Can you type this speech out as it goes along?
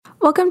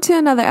Welcome to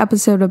another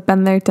episode of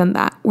Been There, Done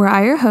That, where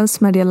I, your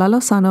host, Mariela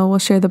Lozano, will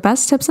share the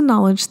best tips and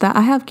knowledge that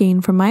I have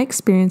gained from my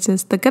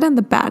experiences, the good and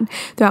the bad,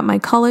 throughout my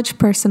college,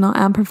 personal,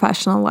 and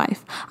professional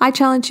life. I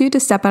challenge you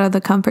to step out of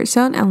the comfort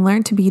zone and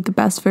learn to be the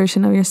best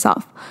version of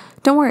yourself.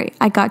 Don't worry,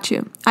 I got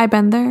you. I've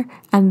been there,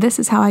 and this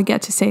is how I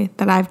get to say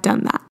that I've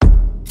done that.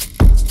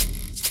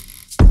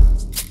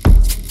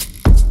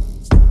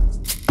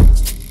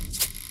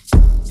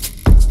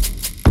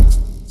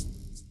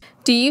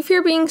 Do you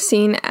fear being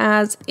seen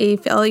as a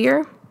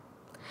failure?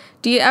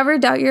 Do you ever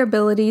doubt your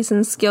abilities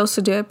and skills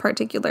to do a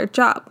particular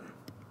job?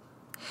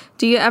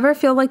 Do you ever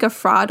feel like a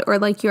fraud or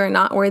like you are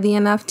not worthy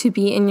enough to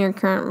be in your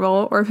current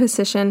role or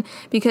position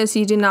because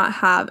you do not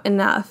have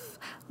enough,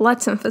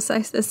 let's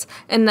emphasize this,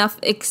 enough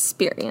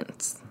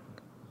experience?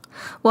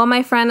 Well,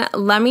 my friend,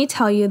 let me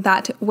tell you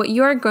that what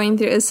you are going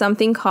through is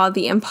something called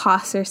the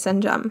imposter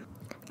syndrome.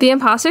 The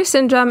imposter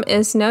syndrome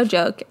is no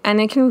joke, and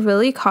it can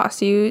really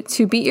cause you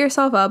to beat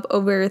yourself up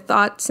over your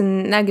thoughts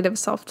and negative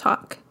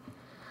self-talk.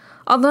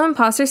 Although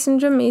imposter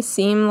syndrome may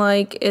seem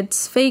like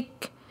it's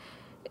fake,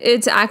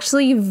 it's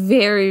actually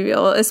very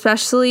real,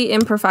 especially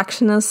in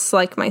perfectionists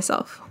like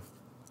myself.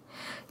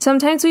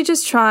 Sometimes we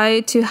just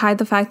try to hide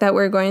the fact that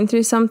we're going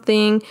through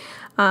something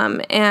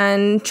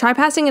and try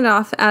passing it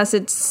off as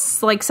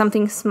it's like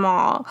something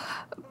small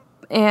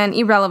and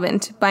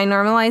irrelevant by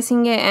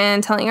normalizing it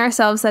and telling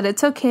ourselves that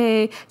it's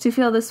okay to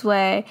feel this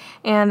way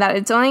and that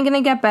it's only going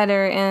to get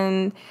better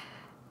and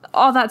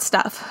all that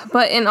stuff.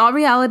 But in all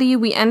reality,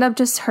 we end up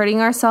just hurting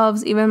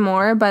ourselves even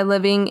more by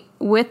living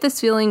with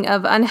this feeling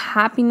of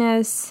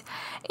unhappiness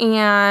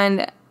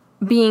and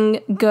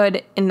being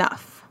good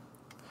enough.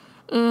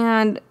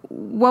 And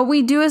what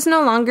we do is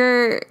no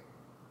longer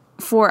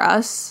for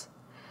us.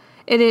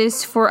 It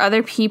is for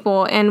other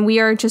people, and we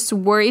are just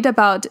worried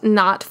about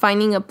not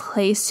finding a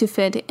place to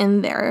fit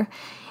in there.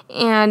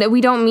 And we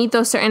don't meet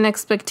those certain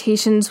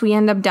expectations. We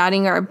end up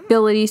doubting our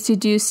abilities to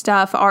do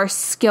stuff, our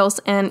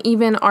skills, and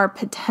even our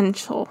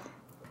potential.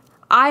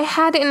 I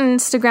had an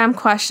Instagram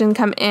question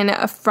come in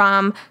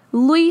from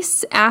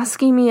Luis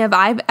asking me if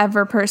I've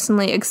ever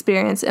personally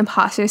experienced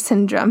imposter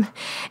syndrome.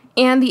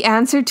 And the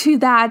answer to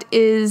that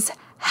is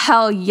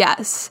hell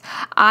yes.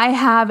 I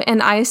have,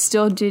 and I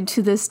still do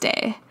to this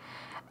day.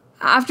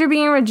 After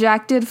being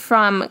rejected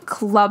from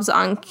clubs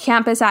on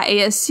campus at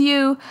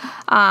ASU,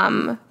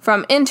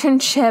 from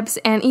internships,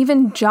 and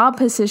even job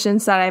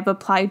positions that I've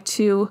applied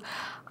to,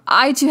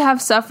 I too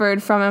have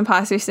suffered from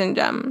imposter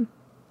syndrome.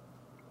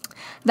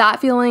 That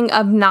feeling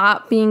of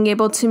not being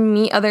able to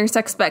meet others'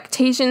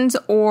 expectations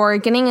or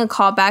getting a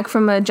call back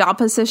from a job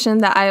position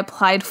that I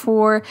applied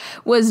for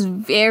was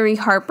very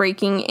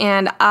heartbreaking,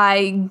 and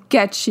I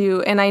get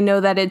you, and I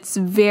know that it's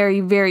very,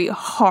 very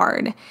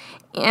hard.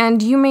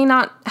 And you may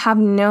not have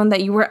known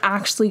that you were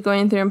actually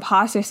going through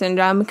imposter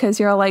syndrome because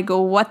you're like,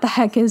 what the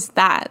heck is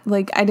that?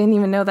 Like, I didn't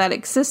even know that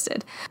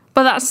existed.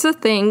 But that's the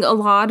thing. A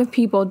lot of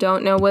people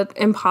don't know what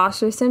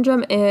imposter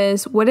syndrome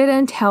is, what it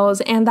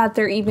entails, and that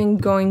they're even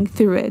going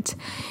through it.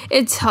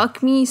 It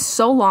took me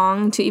so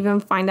long to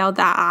even find out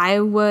that I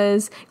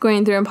was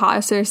going through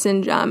imposter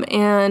syndrome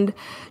and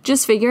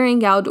just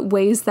figuring out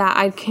ways that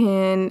I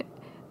can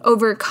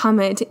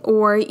overcome it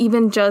or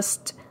even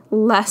just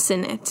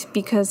lessen it,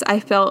 because I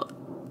felt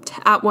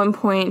at one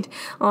point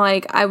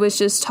like I was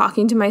just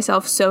talking to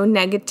myself so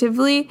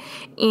negatively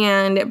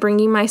and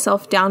bringing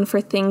myself down for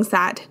things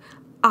that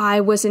I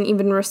wasn't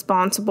even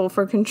responsible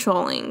for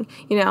controlling,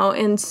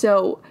 and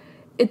so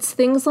it's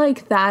things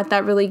like that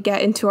that really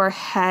get into our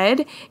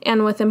head.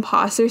 And with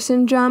imposter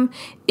syndrome,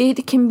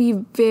 it can be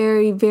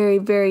very, very,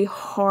 very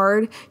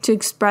hard to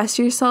express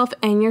yourself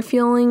and your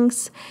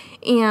feelings,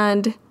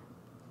 and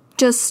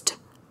just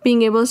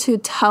being able to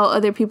tell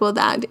other people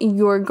that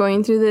you're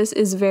going through this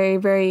is very,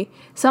 very,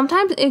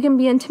 sometimes it can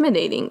be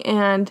intimidating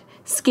and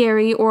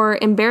scary or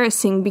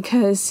embarrassing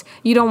because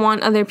you don't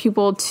want other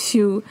people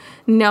to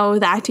know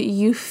that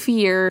you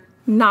fear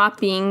not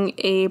being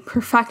a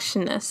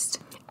perfectionist.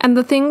 And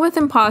the thing with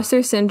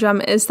imposter syndrome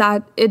is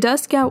that it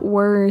does get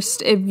worse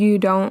if you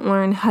don't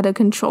learn how to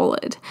control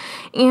it.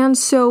 And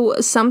so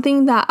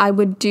something that I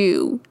would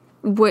do,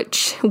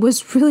 which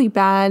was really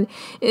bad,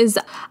 is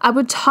I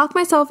would talk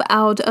myself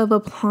out of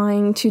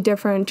applying to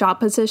different job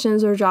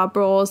positions or job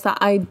roles that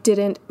I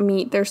didn't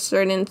meet their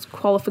certain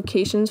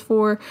qualifications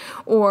for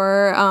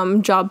or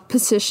job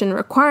position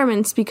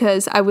requirements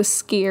because I was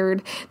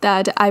scared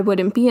that I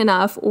wouldn't be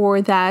enough or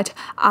that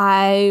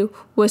I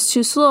was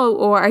too slow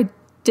or I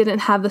didn't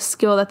have the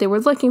skill that they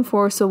were looking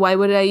for, so why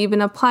would I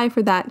even apply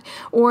for that?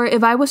 Or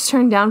if I was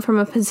turned down from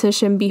a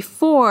position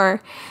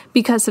before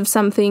because of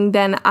something,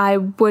 then I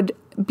would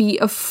be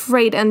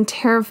afraid and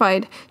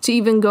terrified to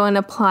even go and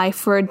apply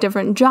for a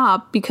different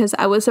job because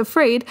I was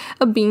afraid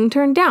of being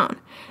turned down.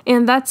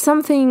 And that's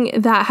something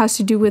that has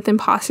to do with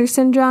imposter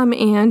syndrome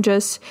and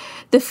just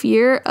the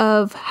fear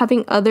of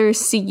having others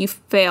see you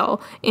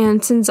fail.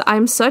 And since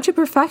I'm such a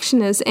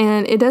perfectionist,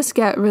 and it does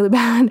get really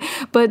bad,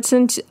 but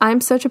since I'm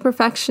such a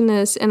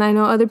perfectionist and I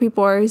know other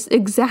people are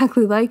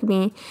exactly like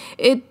me,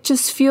 it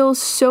just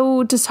feels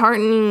so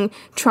disheartening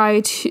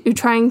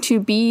trying to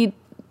be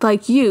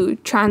like you,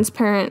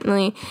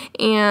 transparently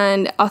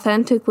and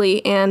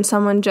authentically, and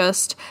someone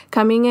just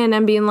coming in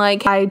and being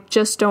like, I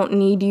just don't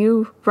need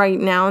you right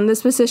now in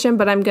this position,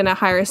 but I'm gonna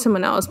hire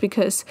someone else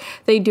because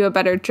they do a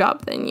better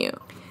job than you.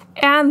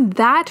 And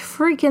that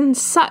freaking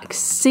sucks.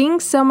 Seeing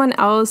someone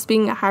else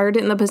being hired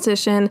in the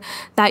position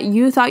that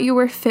you thought you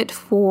were fit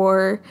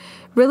for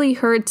really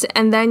hurts,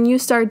 and then you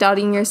start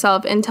doubting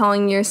yourself and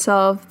telling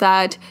yourself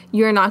that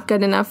you're not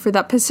good enough for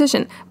that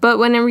position, but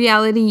when in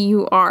reality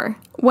you are.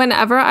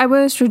 Whenever I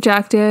was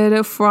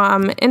rejected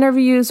from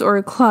interviews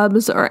or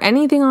clubs or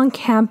anything on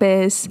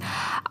campus,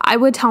 I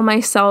would tell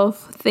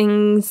myself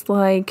things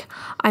like,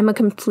 I'm a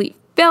complete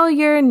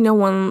failure, no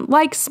one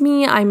likes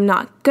me, I'm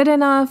not good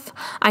enough,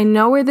 I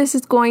know where this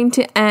is going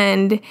to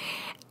end.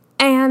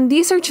 And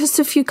these are just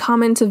a few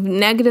comments of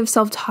negative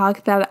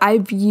self-talk that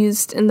I've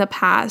used in the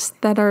past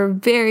that are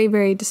very,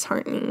 very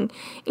disheartening.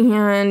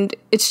 And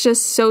it's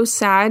just so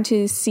sad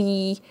to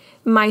see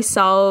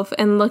myself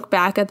and look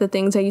back at the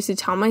things I used to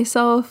tell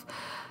myself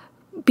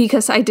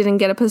because I didn't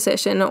get a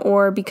position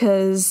or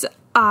because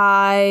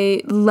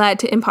I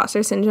let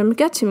imposter syndrome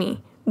get to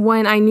me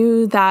when I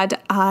knew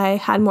that I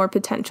had more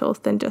potential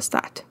than just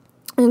that.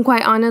 And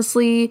quite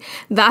honestly,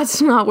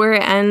 that's not where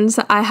it ends.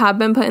 I have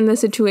been put in the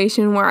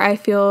situation where I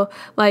feel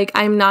like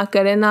I'm not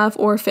good enough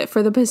or fit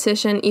for the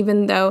position,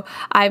 even though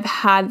I've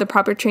had the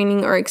proper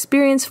training or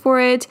experience for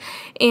it.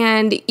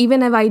 And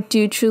even if I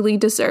do truly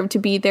deserve to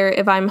be there,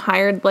 if I'm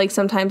hired, like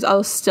sometimes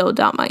I'll still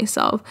doubt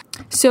myself.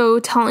 So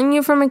telling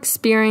you from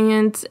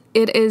experience,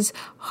 it is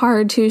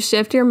hard to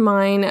shift your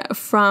mind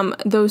from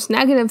those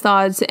negative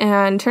thoughts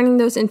and turning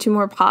those into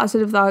more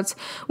positive thoughts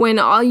when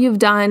all you've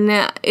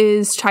done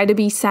is try to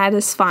be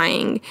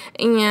satisfying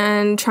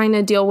and trying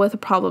to deal with the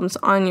problems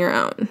on your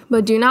own.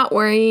 But do not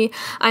worry.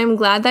 I'm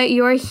glad that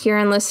you are here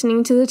and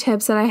listening to the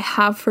tips that I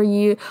have for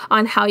you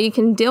on how you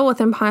can deal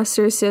with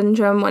imposter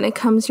syndrome when it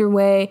comes your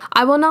way.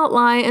 I will not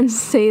lie and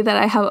say that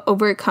I have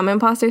overcome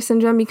imposter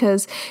syndrome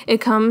because it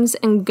comes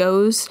and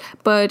goes,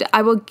 but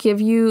I will give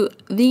you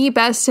the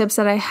best tips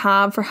that I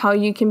have for how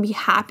you can be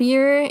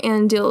happier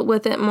and deal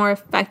with it more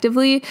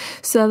effectively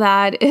so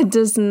that it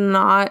does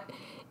not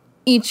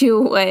eat you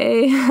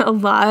away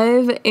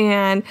alive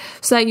and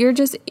so that you're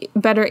just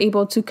better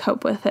able to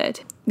cope with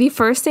it. The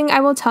first thing I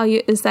will tell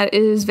you is that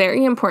it is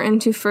very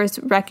important to first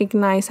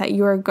recognize that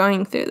you are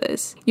going through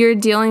this. You're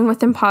dealing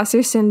with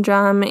imposter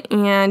syndrome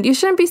and you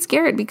shouldn't be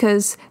scared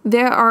because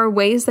there are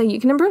ways that you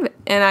can improve it.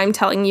 And I'm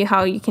telling you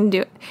how you can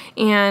do it.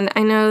 And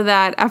I know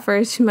that at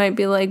first you might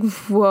be like,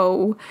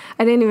 whoa,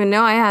 I didn't even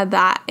know I had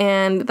that.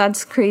 And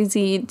that's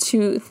crazy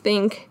to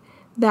think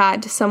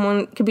that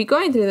someone could be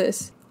going through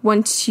this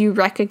once you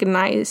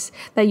recognize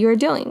that you're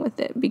dealing with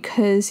it,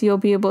 because you'll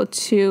be able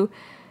to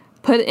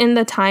put in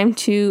the time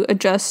to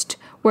adjust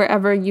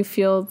wherever you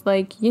feel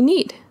like you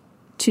need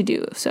to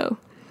do so.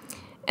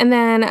 And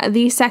then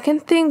the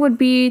second thing would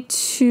be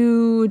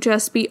to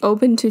just be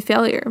open to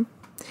failure.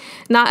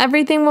 Not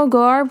everything will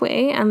go our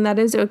way, and that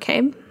is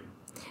okay.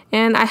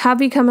 And I have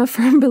become a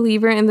firm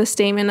believer in the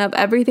statement of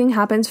everything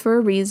happens for a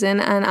reason,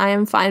 and I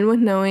am fine with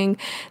knowing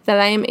that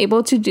I am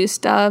able to do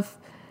stuff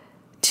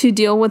to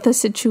deal with the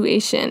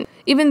situation.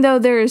 Even though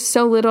there is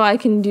so little I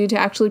can do to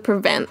actually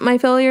prevent my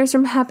failures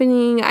from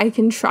happening, I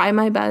can try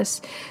my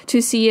best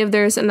to see if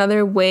there's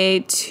another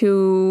way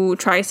to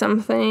try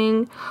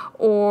something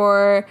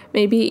or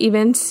maybe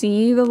even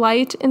see the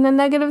light in the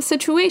negative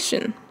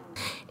situation.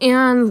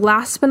 And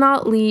last but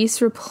not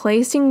least,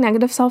 replacing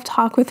negative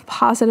self-talk with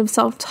positive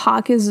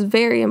self-talk is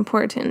very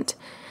important.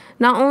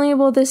 Not only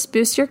will this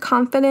boost your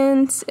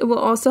confidence, it will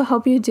also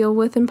help you deal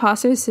with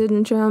imposter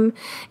syndrome,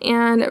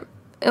 and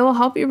it will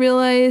help you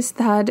realize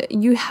that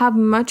you have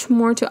much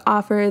more to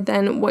offer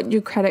than what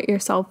you credit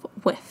yourself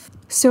with.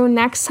 So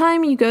next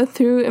time you go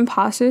through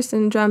imposter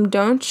syndrome,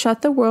 don't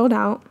shut the world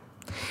out.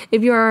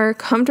 If you are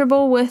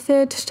comfortable with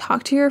it,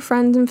 talk to your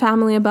friends and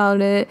family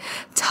about it.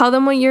 Tell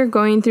them what you're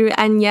going through.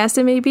 And yes,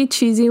 it may be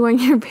cheesy when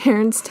your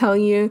parents tell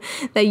you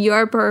that you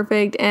are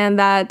perfect and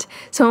that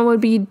someone would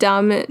be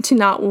dumb to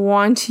not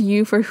want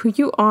you for who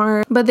you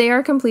are, but they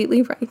are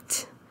completely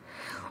right.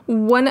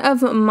 One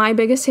of my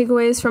biggest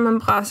takeaways from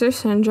imposter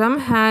syndrome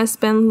has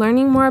been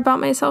learning more about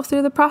myself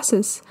through the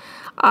process.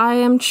 I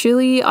am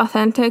truly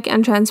authentic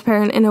and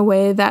transparent in a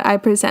way that I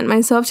present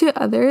myself to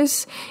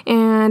others,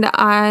 and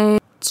I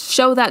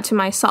show that to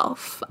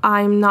myself.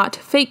 I'm not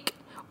fake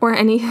or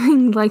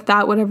anything like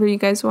that, whatever you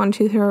guys want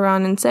to throw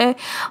around and say,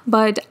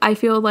 but I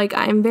feel like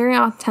I'm very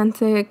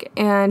authentic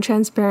and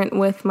transparent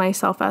with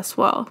myself as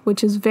well,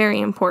 which is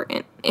very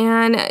important.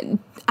 And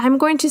I'm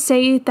going to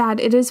say that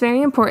it is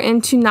very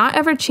important to not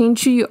ever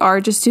change who you are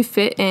just to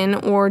fit in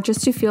or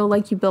just to feel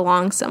like you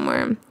belong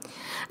somewhere.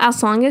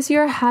 As long as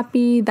you're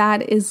happy,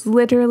 that is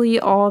literally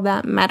all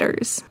that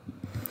matters.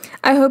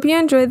 I hope you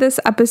enjoyed this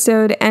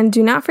episode, and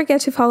do not forget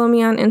to follow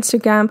me on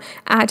Instagram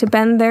at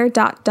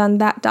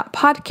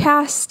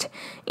beenthere.donethat.podcast,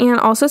 and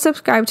also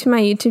subscribe to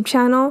my YouTube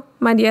channel,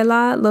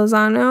 Mariela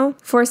Lozano,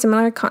 for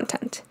similar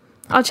content.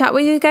 I'll chat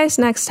with you guys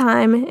next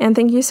time, and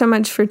thank you so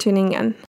much for tuning in.